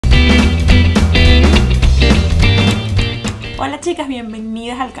chicas,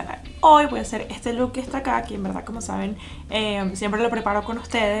 bienvenidas al canal. Hoy voy a hacer este look que está acá, que en verdad, como saben, siempre lo preparo con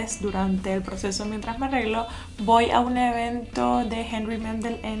ustedes durante el proceso mientras me arreglo. Voy a un evento de Henry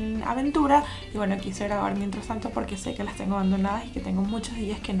Bendel en Aventura y bueno, quise grabar mientras tanto porque sé que las tengo abandonadas y que tengo muchos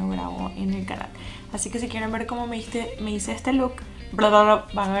días que no grabo en el canal. Así que si quieren ver cómo me hice este look,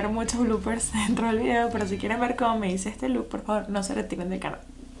 van a haber muchos bloopers dentro del video, pero si quieren ver cómo me hice este look, por favor no se retiren del canal.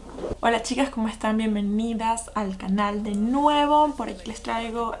 Hola chicas, ¿cómo están? Bienvenidas al canal de nuevo. Por aquí les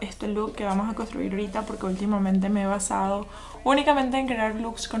traigo este look que vamos a construir ahorita porque últimamente me he basado únicamente en crear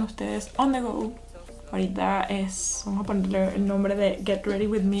looks con ustedes on the go. Ahorita vamos a ponerle el nombre de Get Ready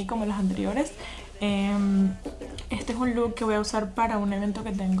With Me como los anteriores. Este es un look que voy a usar para un evento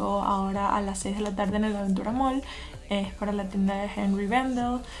que tengo ahora a las 6 de la tarde en el Aventura Mall. Es para la tienda de Henry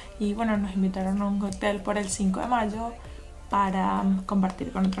Bendel y bueno, nos invitaron a un hotel por el 5 de mayo para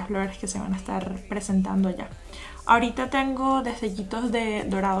compartir con otras bloggers que se van a estar presentando allá. Ahorita tengo destellitos de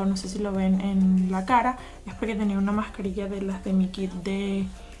dorado, no sé si lo ven en la cara, es porque tenía una mascarilla de las de mi kit de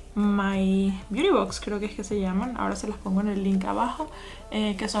My Beauty Box, creo que es que se llaman, ahora se las pongo en el link abajo,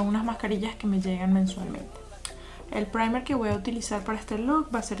 que son unas mascarillas que me llegan mensualmente. El primer que voy a utilizar para este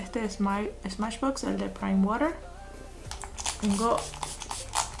look va a ser este de Smashbox, el de Prime Water. Tengo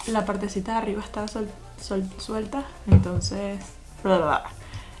la partecita de arriba, está suelta, entonces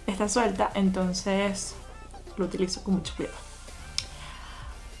está suelta, entonces lo utilizo con mucho cuidado.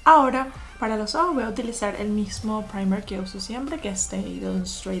 Ahora para los ojos voy a utilizar el mismo primer que uso siempre, que es Stay On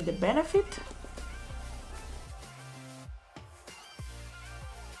Straight de Benefit.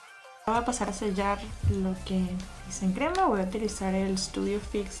 Voy a pasar a sellar lo que hice en crema. Voy a utilizar el Studio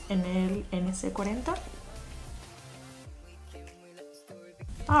Fix en el NC40.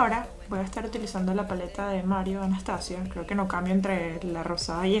 Ahora voy a estar utilizando la paleta de Mario Anastasia, creo que no cambia entre la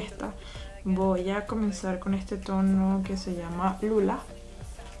rosada y esta. Voy a comenzar con este tono que se llama Lula.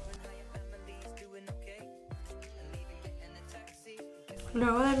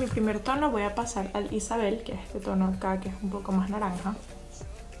 Luego de mi primer tono voy a pasar al Isabel, que es este tono acá, que es un poco más naranja.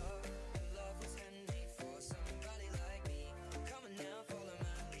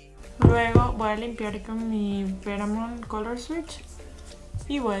 Luego voy a limpiar con mi Veramon Color Switch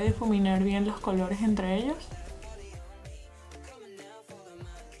y voy a difuminar bien los colores entre ellos.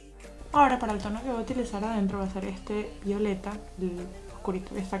 Ahora para el tono que voy a utilizar adentro va a ser este violeta, el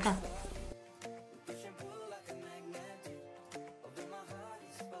oscurito que está acá.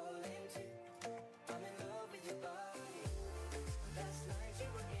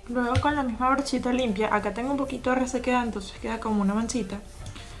 Luego con la misma brochita limpia, acá tengo un poquito de resequedad, entonces queda como una manchita.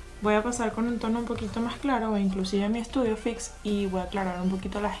 Voy a pasar con un tono un poquito más claro o inclusive mi Studio Fix y voy a aclarar un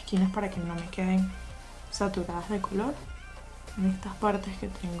poquito las esquinas para que no me queden saturadas de color. En estas partes que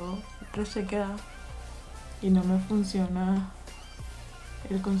tengo resequedad y no me funciona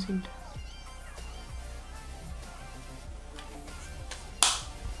el concealer.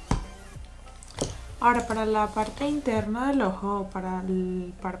 Ahora para la parte interna del ojo, para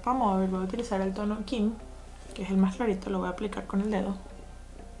el párpado móvil, voy a utilizar el tono Kim, que es el más clarito, lo voy a aplicar con el dedo.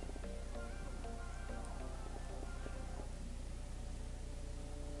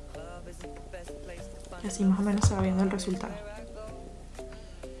 Y así más o menos se va viendo el resultado.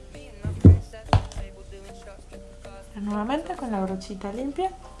 Nuevamente con la brochita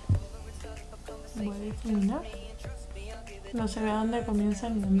limpia voy a difuminar. No se ve dónde comienza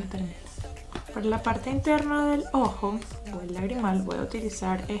ni dónde termina. Para la parte interna del ojo o el lagrimal voy a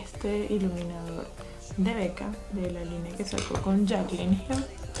utilizar este iluminador de Becca de la línea que sacó con Jacqueline Hill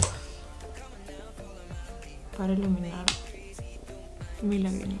para iluminar mi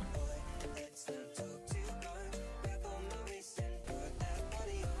lagrimal.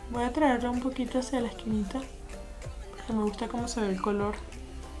 Voy a traerlo un poquito hacia la esquinita porque me gusta cómo se ve el color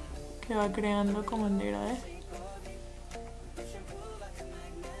que va creando como en degradé.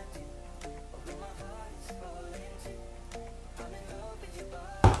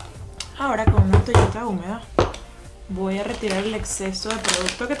 Ahora con una toallita húmeda voy a retirar el exceso de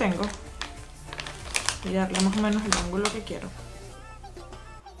producto que tengo y darle más o menos el ángulo que quiero.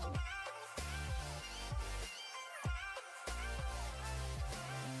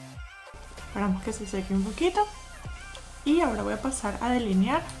 Esperamos que se seque un poquito y ahora voy a pasar a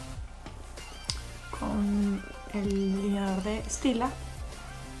delinear con el delineador de Stila.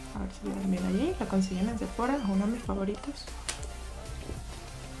 A ver si lo ven bien allí, lo consiguen en Sephora, es uno de mis favoritos.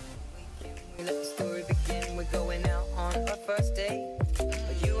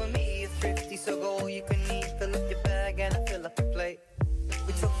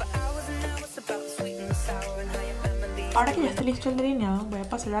 Ahora que ya está listo el delineado, voy a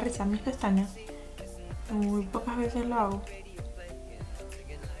pasar a rizar mis pestañas. Muy pocas veces lo hago,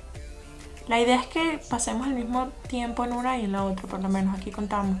 La idea es que pasemos el mismo tiempo en una y en la otra, por lo menos aquí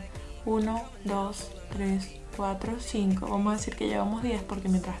contamos 1, 2, 3, 4, 5. Vamos a decir que llevamos 10 porque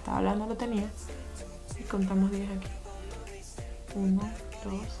mientras estaba hablando lo tenía. Y contamos 10 aquí. 1,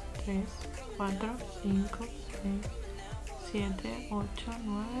 2, 3, 4, 5, 6, 7, 8,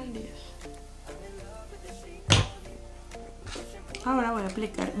 9, 10. Ahora voy a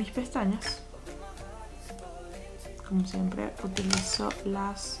aplicar mis pestañas. Como siempre utilizo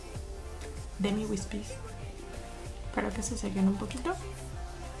las Demi Wispies para que se sequen un poquito.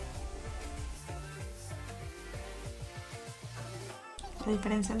 La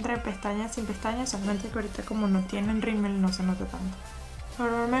diferencia entre pestañas y sin pestañas solamente que ahorita como no tienen rímel no se nota tanto.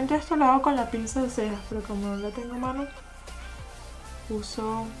 Normalmente esto lo hago con la pinza de cejas, pero como no la tengo a mano,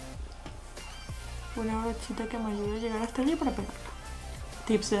 uso una brochita que me ayude a llegar hasta allí para pegarla.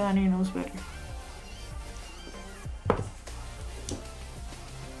 Tips de Daniknowsmakeup.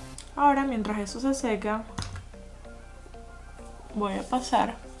 Ahora, mientras eso se seca, voy a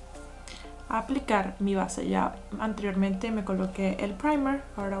pasar a aplicar mi base. Ya anteriormente me coloqué el primer,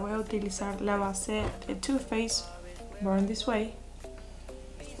 ahora voy a utilizar la base de Too Faced Born This Way.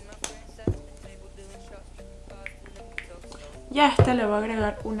 Y a este le voy a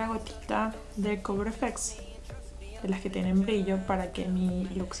agregar una gotita de Cover Effects, de las que tienen brillo, para que mi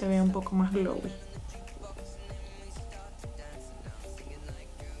look se vea un poco más glowy.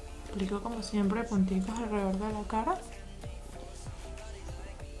 Aplico como siempre puntitos alrededor de la cara.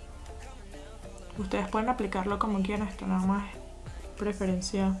 Ustedes pueden aplicarlo como quieran, esto nada más es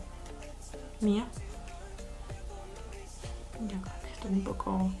preferencia mía. Y acá estoy un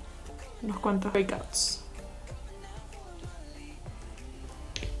poco, unos cuantos breakouts.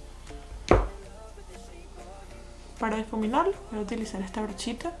 Para difuminarlo voy a utilizar esta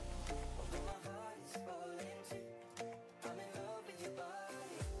brochita.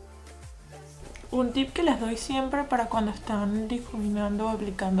 Un tip que les doy siempre para cuando están difuminando o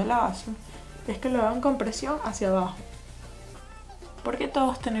aplicando la base es que lo hagan con presión hacia abajo, porque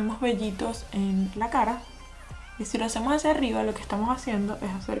todos tenemos vellitos en la cara y si lo hacemos hacia arriba lo que estamos haciendo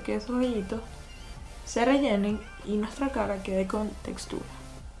es hacer que esos vellitos se rellenen y nuestra cara quede con textura.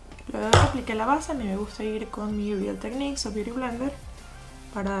 Luego de que apliqué la base, a mí me gusta ir con mi Real Techniques o Beauty Blender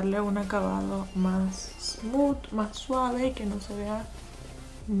para darle un acabado más smooth, más suave y que no se vea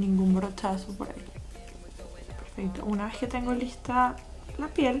ningún brochazo por ahí. Perfecto, una vez que tengo lista la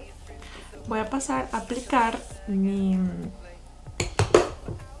piel, voy a pasar a aplicar mi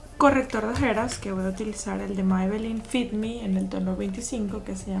corrector de ojeras, que voy a utilizar el de Maybelline Fit Me en el tono 25,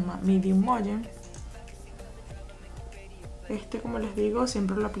 que se llama Medium Moyen. Este, como les digo,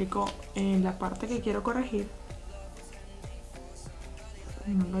 siempre lo aplico en la parte que quiero corregir.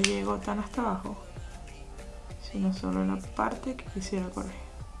 No lo llego tan hasta abajo, sino solo en la parte que quisiera corregir.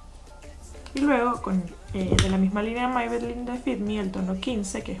 Y luego, con de la misma línea de Maybelline de Fit Me, el tono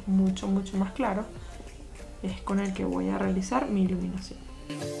 15, que es mucho más claro, es con el que voy a realizar mi iluminación.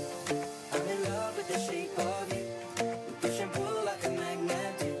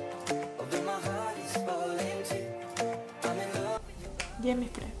 Y en mi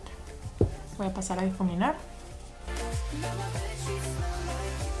frente voy a pasar a difuminar.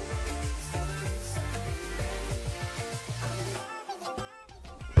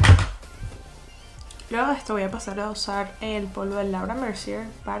 Luego de esto voy a pasar a usar el polvo de Laura Mercier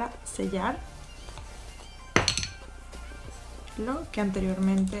para sellar lo que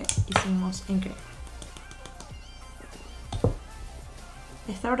anteriormente hicimos en crema.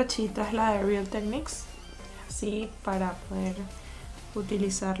 Esta brochita es la de Real Techniques, así para poder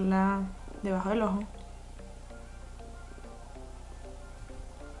utilizarla debajo del ojo.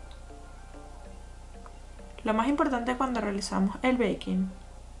 Lo más importante cuando realizamos el baking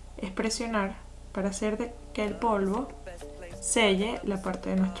es presionar para hacer que el polvo selle la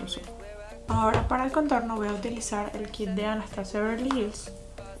parte de nuestro ojo. Ahora para el contorno voy a utilizar el kit de Anastasia Beverly Hills,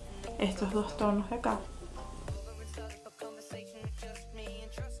 estos dos tonos de acá.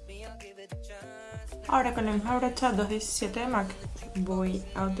 Ahora con la misma brocha 217 de MAC voy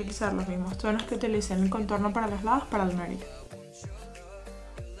a utilizar los mismos tonos que utilicé en el contorno para los lados para la nariz.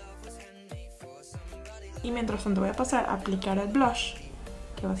 Y mientras tanto voy a pasar a aplicar el blush,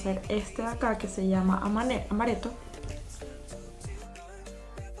 que va a ser este de acá, que se llama Amaretto.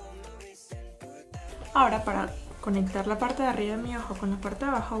 Ahora para conectar la parte de arriba de mi ojo con la parte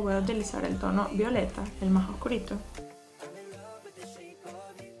de abajo voy a utilizar el tono violeta, el más oscurito.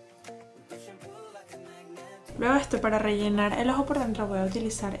 Luego para rellenar el ojo por dentro voy a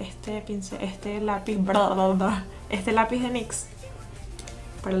utilizar este lápiz de NYX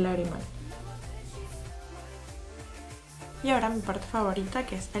para el lagrimal. Y ahora mi parte favorita,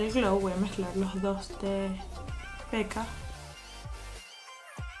 que es el glow. Voy a mezclar los dos de Becca.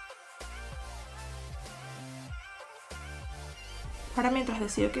 Ahora, mientras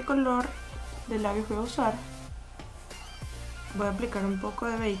decido qué color de labios voy a usar, voy a aplicar un poco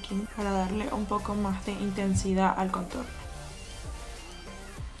de baking para darle un poco más de intensidad al contorno.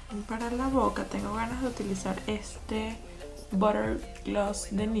 Y para la boca tengo ganas de utilizar este Butter Gloss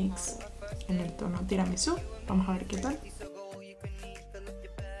de NYX en el tono tiramisú. Vamos a ver qué tal.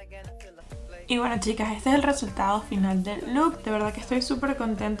 Y bueno, chicas, este es el resultado final del look. De verdad que estoy súper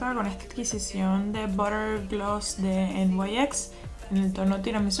contenta con esta adquisición de Butter Gloss de NYX en el tono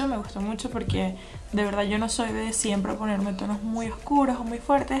tiramisú. Me gustó mucho porque de verdad yo no soy de siempre ponerme tonos muy oscuros o muy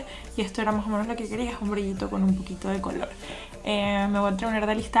fuertes, y esto era más o menos lo que quería, es un brillito con un poquito de color. Me voy a terminar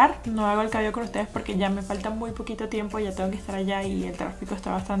de alistar, no hago el cabello con ustedes porque ya me falta muy poquito tiempo, ya tengo que estar allá y el tráfico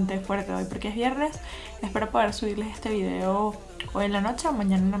está bastante fuerte hoy porque es viernes. Espero poder subirles este video hoy en la noche o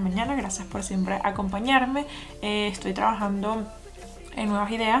mañana en la mañana. Gracias por siempre acompañarme. Estoy trabajando en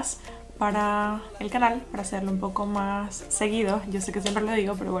nuevas ideas para el canal, para hacerlo un poco más seguido. Yo sé que siempre lo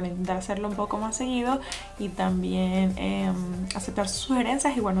digo, pero bueno, intentar hacerlo un poco más seguido y también aceptar sus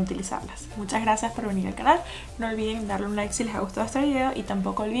sugerencias y bueno, utilizarlas. Muchas gracias por venir al canal. No olviden darle un like si les ha gustado este video y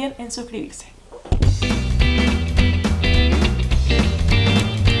tampoco olviden en suscribirse.